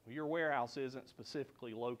 Well, your warehouse isn't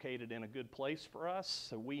specifically located in a good place for us,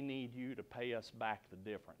 so we need you to pay us back the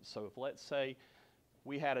difference. So if, let's say,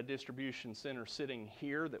 we had a distribution center sitting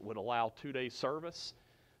here that would allow 2-day service,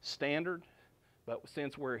 standard, but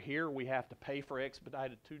since we're here, we have to pay for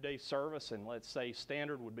expedited 2-day service, and let's say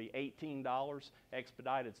standard would be $18,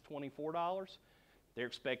 expedited's $24, they're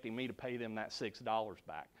expecting me to pay them that $6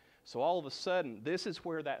 back. So all of a sudden, this is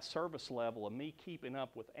where that service level of me keeping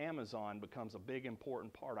up with Amazon becomes a big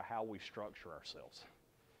important part of how we structure ourselves.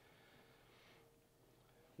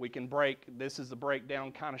 We can this is the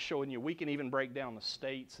breakdown kind of showing you, we can even break down the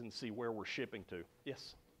states and see where we're shipping to.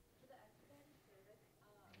 Yes?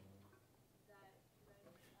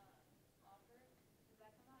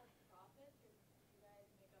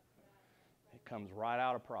 Comes right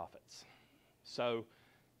out of profits. So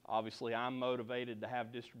obviously I'm motivated to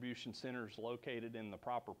have distribution centers located in the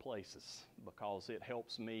proper places because it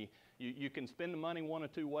helps me. You can spend the money one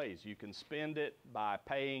of 2 ways. You can spend it by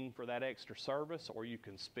paying for that extra service, or you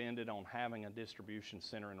can spend it on having a distribution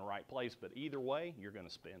center in the right place, but either way you're going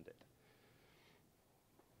to spend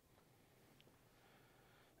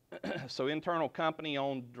it. So internal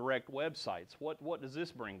company-owned direct websites, what does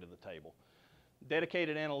this bring to the table?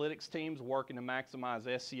 Dedicated analytics teams working to maximize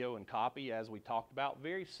SEO and copy, as we talked about,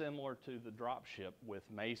 very similar to the dropship with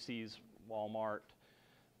Macy's, Walmart,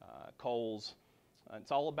 Kohl's.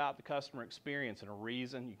 It's all about the customer experience and a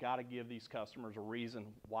reason. You got to give these customers a reason.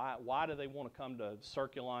 Why do they want to come to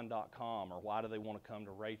Circulon.com, or why do they want to come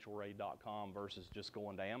to RachelRay.com versus just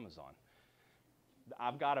going to Amazon?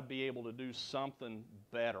 I've got to be able to do something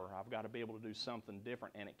better. I've got to be able to do something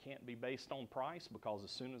different, and it can't be based on price, because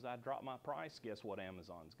as soon as I drop my price, guess what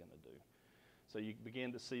Amazon's going to do? So you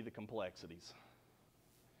begin to see the complexities.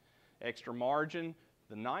 Extra margin.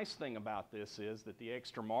 The nice thing about this is that the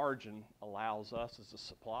extra margin allows us as a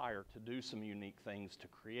supplier to do some unique things to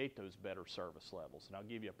create those better service levels. And I'll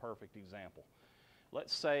give you a perfect example.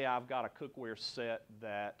 Let's say I've got a cookware set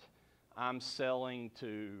that I'm selling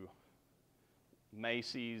to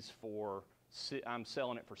Macy's I'm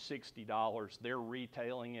selling it for $60. They're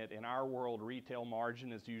retailing it. In our world, retail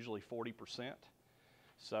margin is usually 40%.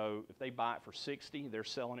 So if they buy it for $60, they're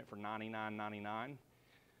selling it for $99.99.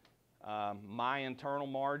 My internal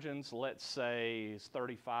margins, let's say, is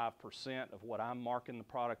 35% of what I'm marking the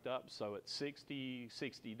product up. So at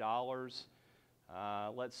 $60.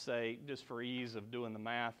 Let's say, just for ease of doing the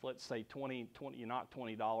math, let's say you knock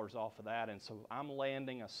 $20 off of that, and so I'm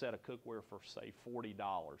landing a set of cookware for, say, $40.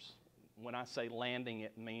 When I say landing,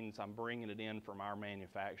 it means I'm bringing it in from our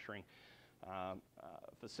manufacturing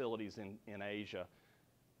facilities in Asia,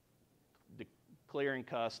 clearing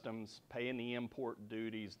customs, paying the import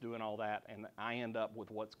duties, doing all that, and I end up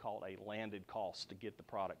with what's called a landed cost to get the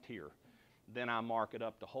product here. Then I mark it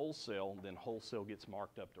up to wholesale, then wholesale gets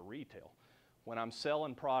marked up to retail. When I'm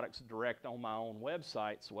selling products direct on my own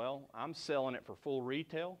websites, well, I'm selling it for full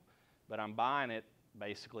retail, but I'm buying it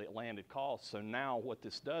basically at landed cost. So now what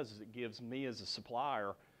this does is it gives me as a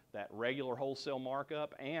supplier that regular wholesale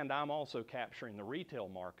markup, and I'm also capturing the retail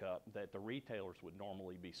markup that the retailers would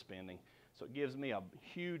normally be spending. So it gives me a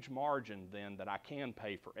huge margin then that I can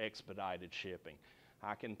pay for expedited shipping.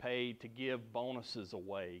 I can pay to give bonuses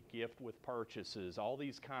away, gift with purchases, all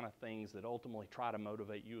these kind of things that ultimately try to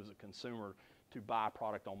motivate you as a consumer to buy a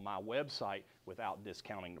product on my website without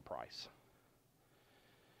discounting the price.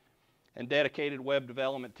 And dedicated web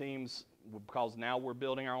development teams, because now we're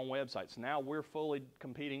building our own websites. Now we're fully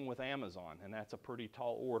competing with Amazon, and that's a pretty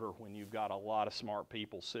tall order when you've got a lot of smart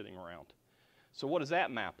people sitting around. So what does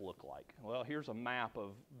that map look like? Well, here's a map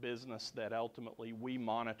of business that ultimately we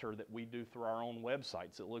monitor that we do through our own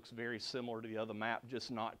websites. It looks very similar to the other map,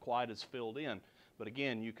 just not quite as filled in. But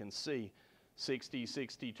again, you can see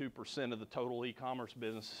 62% of the total e-commerce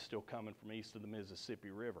business is still coming from east of the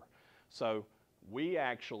Mississippi River. So we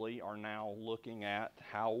actually are now looking at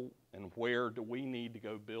how and where do we need to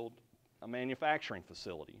go build a manufacturing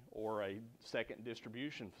facility or a second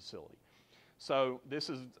distribution facility. So this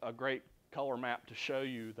is a great color map to show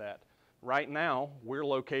you that right now we're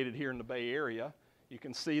located here in the Bay Area. You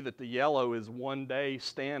can see that the yellow is 1-day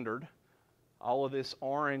standard. All of this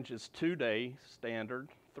orange is 2-day standard,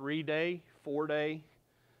 3-day, 4-day,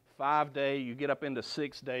 5-day, you get up into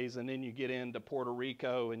 6 days, and then you get into Puerto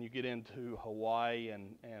Rico and you get into Hawaii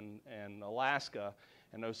and Alaska,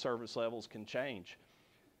 and those service levels can change.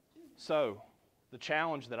 So the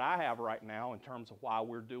challenge that I have right now in terms of why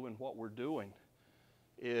we're doing what we're doing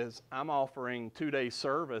is I'm offering 2-day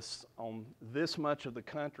service on this much of the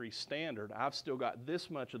country standard. I've still got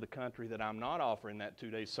this much of the country that I'm not offering that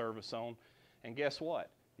 2-day service on. And guess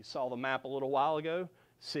what? You saw the map a little while ago.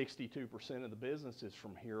 62% of the business is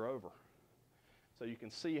from here over. So you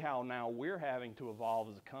can see how now we're having to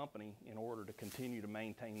evolve as a company in order to continue to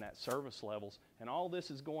maintain that service levels. And all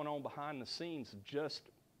this is going on behind the scenes, just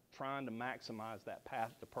trying to maximize that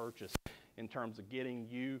path to purchase in terms of getting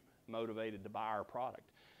you motivated to buy our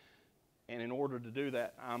product. And in order to do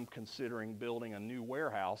that, I'm considering building a new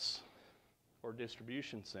warehouse or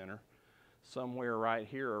distribution center somewhere right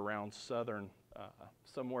here around southern,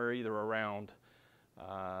 somewhere either around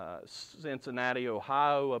Cincinnati,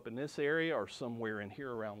 Ohio, up in this area, or somewhere in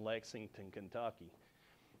here around Lexington, Kentucky.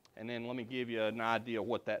 And then let me give you an idea of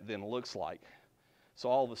what that then looks like. So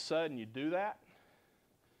all of a sudden you do that.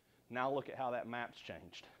 Now look at how that map's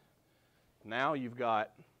changed. Now you've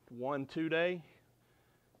got 1 2-day,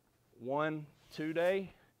 1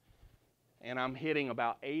 2-day, and I'm hitting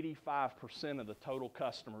about 85% of the total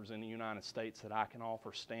customers in the United States that I can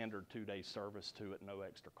offer standard 2-day service to at no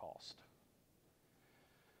extra cost.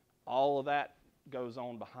 All of that goes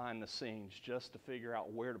on behind the scenes just to figure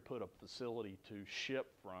out where to put a facility to ship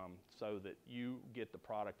from so that you get the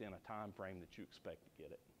product in a time frame that you expect to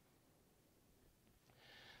get it.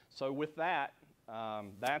 So with that,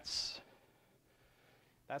 that's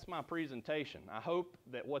my presentation. I hope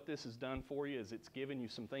that what this has done for you is it's given you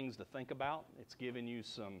some things to think about. It's given you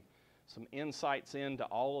some insights into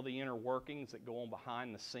all of the inner workings that go on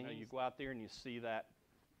behind the scenes. You go out there and you see that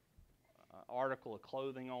article of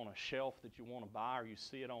clothing on a shelf that you want to buy, or you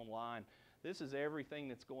see it online. This is everything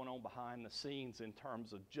that's going on behind the scenes in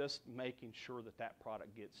terms of just making sure that that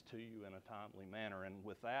product gets to you in a timely manner. And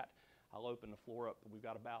with that, I'll open the floor up. We've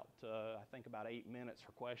got about, I think about 8 minutes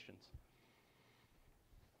for questions.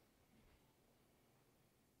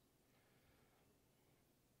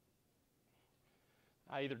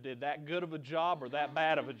 I either did that good of a job or that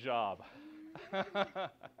bad of a job.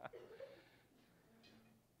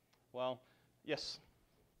 Well, yes?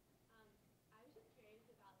 I was just curious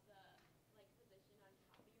about the position on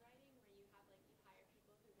copywriting, where you have you hire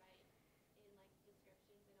people who write in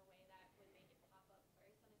descriptions in a way that would make it pop up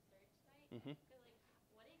first on a search site. Mm-hmm. But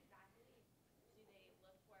what exactly do they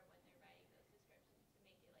look for when they're writing those descriptions to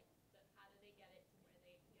make it how do they get it to where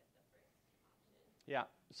they get the first option? Yeah,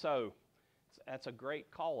 so that's a great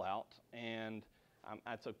call out, and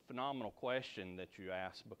that's a phenomenal question that you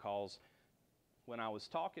asked, because when I was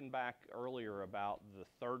talking back earlier about the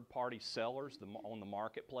third-party sellers on the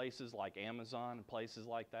marketplaces like Amazon and places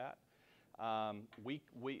like that,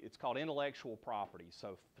 it's called intellectual property.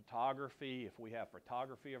 So photography, if we have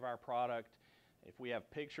photography of our product, if we have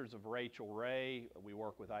pictures of Rachel Ray, we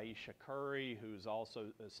work with Aisha Curry, who's also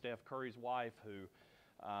Steph Curry's wife, who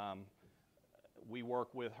we work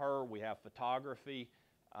with her. We have photography.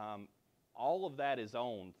 All of that is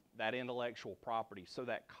owned, that intellectual property. So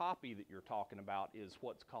that copy that you're talking about is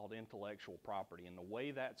what's called intellectual property. And the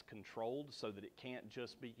way that's controlled so that it can't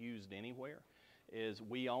just be used anywhere is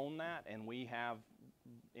we own that, and we have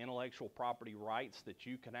intellectual property rights that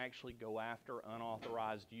you can actually go after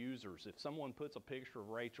unauthorized users. If someone puts a picture of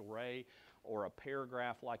Rachel Ray or a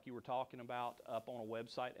paragraph like you were talking about up on a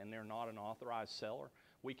website and they're not an authorized seller,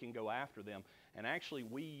 we can go after them. And actually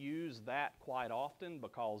we use that quite often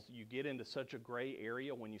because you get into such a gray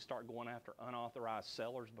area when you start going after unauthorized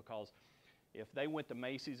sellers, because if they went to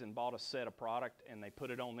Macy's and bought a set of product and they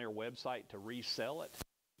put it on their website to resell it,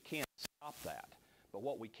 you can't stop that. But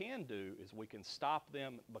what we can do is we can stop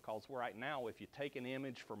them, because right now if you take an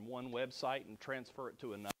image from one website and transfer it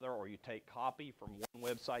to another, or you take copy from one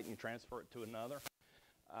website and you transfer it to another,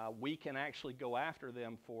 we can actually go after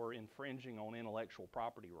them for infringing on intellectual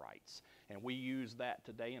property rights. And we use that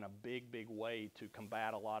today in a big, big way to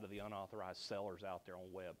combat a lot of the unauthorized sellers out there on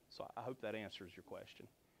web. So I hope that answers your question.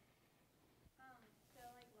 So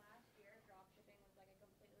like last year, dropshipping was like a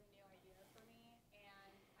completely new idea for me,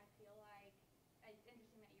 and I feel like it's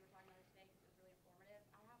interesting that you were talking about this today because it was really informative.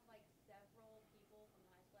 I have like several people from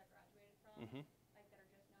the high school I graduated from, like that are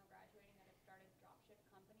just now graduating, that have started dropship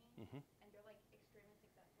companies, and they're like extremely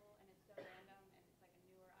successful, and it's so random, and it's like a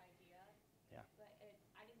newer idea. Yeah. But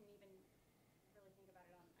I didn't even really think about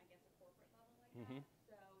it on, I guess, a corporate level like that.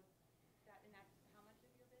 So that's how much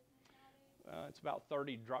of your business nowadays? It's about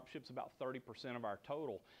 30. Dropship's about 30% of our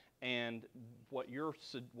total, and what you're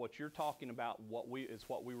talking about, what we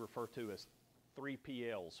refer to as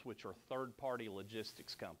 3PLs, which are third-party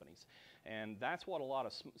logistics companies, and that's what a lot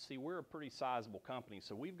of we're a pretty sizable company,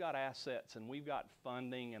 so we've got assets and we've got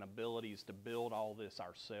funding and abilities to build all this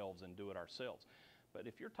ourselves and do it ourselves. But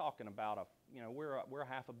if you're talking about we're a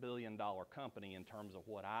 $500 million company in terms of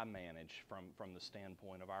what I manage from the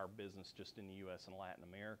standpoint of our business just in the U.S. and Latin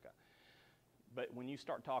America. But when you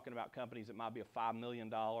start talking about companies that might be a $5 million,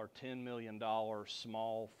 $10 million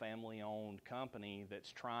small family-owned company that's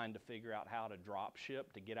trying to figure out how to drop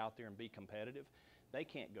ship to get out there and be competitive, they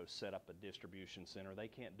can't go set up a distribution center. They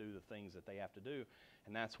can't do the things that they have to do.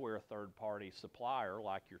 And that's where a third-party supplier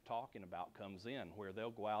like you're talking about comes in, where they'll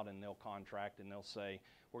go out and they'll contract and they'll say,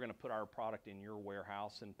 we're going to put our product in your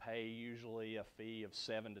warehouse and pay usually a fee of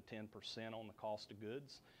 7 to 10% on the cost of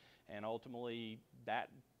goods. And ultimately that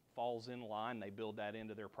falls in line, they build that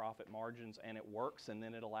into their profit margins, and it works, and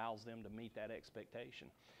then it allows them to meet that expectation.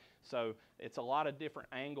 So it's a lot of different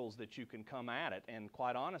angles that you can come at it, and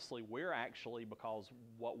quite honestly, we're actually, because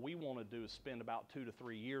what we want to do is spend about 2 to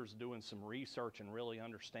 3 years doing some research and really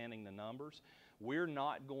understanding the numbers. We're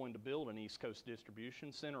not going to build an East Coast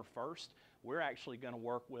distribution center first. We're actually going to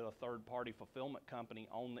work with a third-party fulfillment company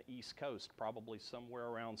on the East Coast, probably somewhere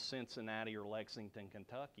around Cincinnati or Lexington,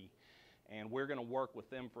 Kentucky. And we're going to work with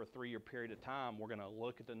them for a 3-year period of time. We're going to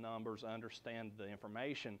look at the numbers, understand the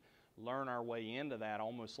information, learn our way into that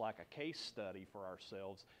almost like a case study for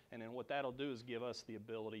ourselves. And then what that'll do is give us the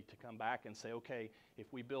ability to come back and say, okay,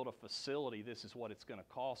 if we build a facility, this is what it's going to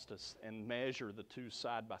cost us, and measure the two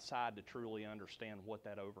side by side to truly understand what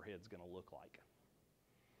that overhead's going to look like.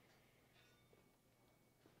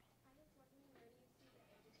 I was wondering, where do you see the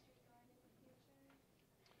industry going in the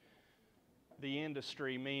future? The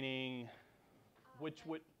industry meaning which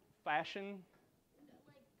fashion?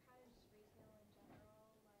 Like kind of just retail in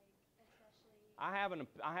general, like especially. I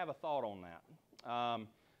have a thought on that.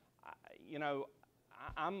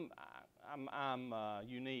 I'm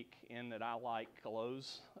unique in that I like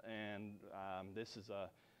clothes, and this is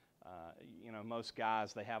most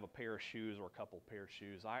guys, they have a pair of shoes or a couple of pair of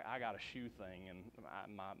shoes. I got a shoe thing, and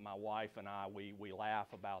my wife and I, we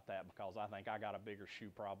laugh about that because I think I got a bigger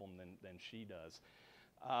shoe problem than she does.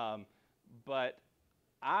 But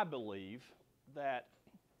I believe that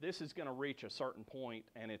this is going to reach a certain point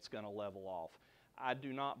and it's going to level off. I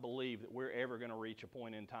do not believe that we're ever going to reach a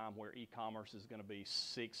point in time where e-commerce is going to be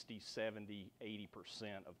 60, 70,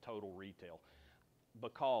 80% of total retail,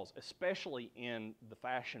 because especially in the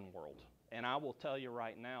fashion world. And I will tell you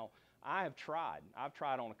right now, I've tried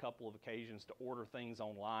on a couple of occasions to order things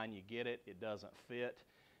online. You get it, it doesn't fit.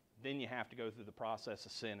 Then you have to go through the process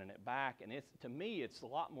of sending it back. And to me, it's a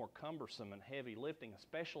lot more cumbersome and heavy lifting,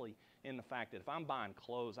 especially in the fact that if I'm buying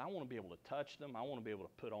clothes, I want to be able to touch them. I want to be able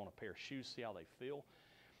to put on a pair of shoes, see how they feel.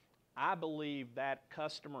 I believe that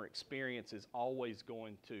customer experience is always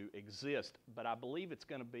going to exist, but I believe it's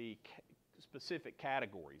going to be specific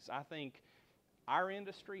categories. I think our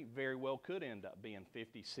industry very well could end up being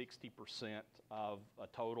 50, 60% of a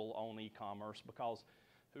total on e-commerce, because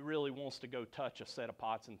who really wants to go touch a set of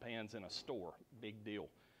pots and pans in a store? Big deal.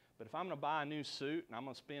 But if I'm going to buy a new suit and I'm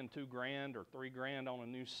going to spend $2,000 or $3,000 on a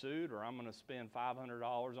new suit, or I'm going to spend $500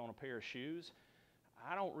 on a pair of shoes,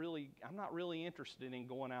 I'm not really interested in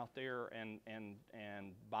going out there and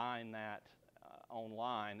buying that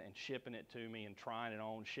online and shipping it to me and trying it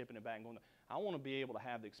on, shipping it back and going. I want to be able to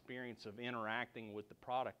have the experience of interacting with the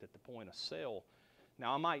product at the point of sale.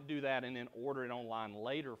 Now, I might do that and then order it online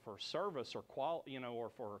later for service or quality,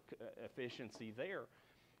 or for efficiency there.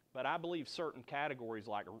 But I believe certain categories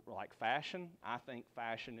like fashion, I think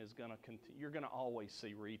fashion is going to continue. You're going to always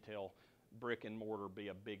see retail, brick and mortar be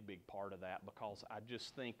a big, big part of that, because I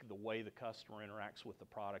just think the way the customer interacts with the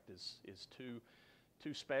product is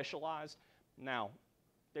too specialized. Now,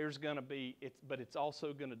 there's going to be, but it's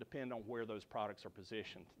also going to depend on where those products are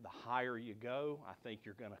positioned. The higher you go, I think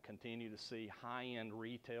you're going to continue to see high-end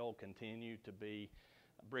retail continue to be,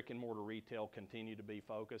 brick and mortar retail continue to be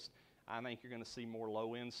focused. I think you're going to see more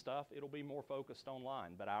low-end stuff. It'll be more focused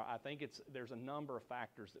online. But I think there's a number of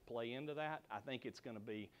factors that play into that. I think it's going to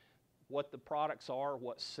be what the products are,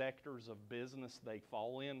 what sectors of business they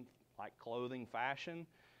fall in, like clothing, fashion.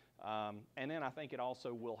 And then I think it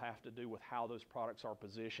also will have to do with how those products are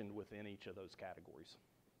positioned within each of those categories.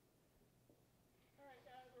 All right,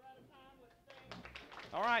 guys, we're out of time. Let's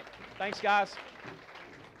thank. All right. Thanks, guys.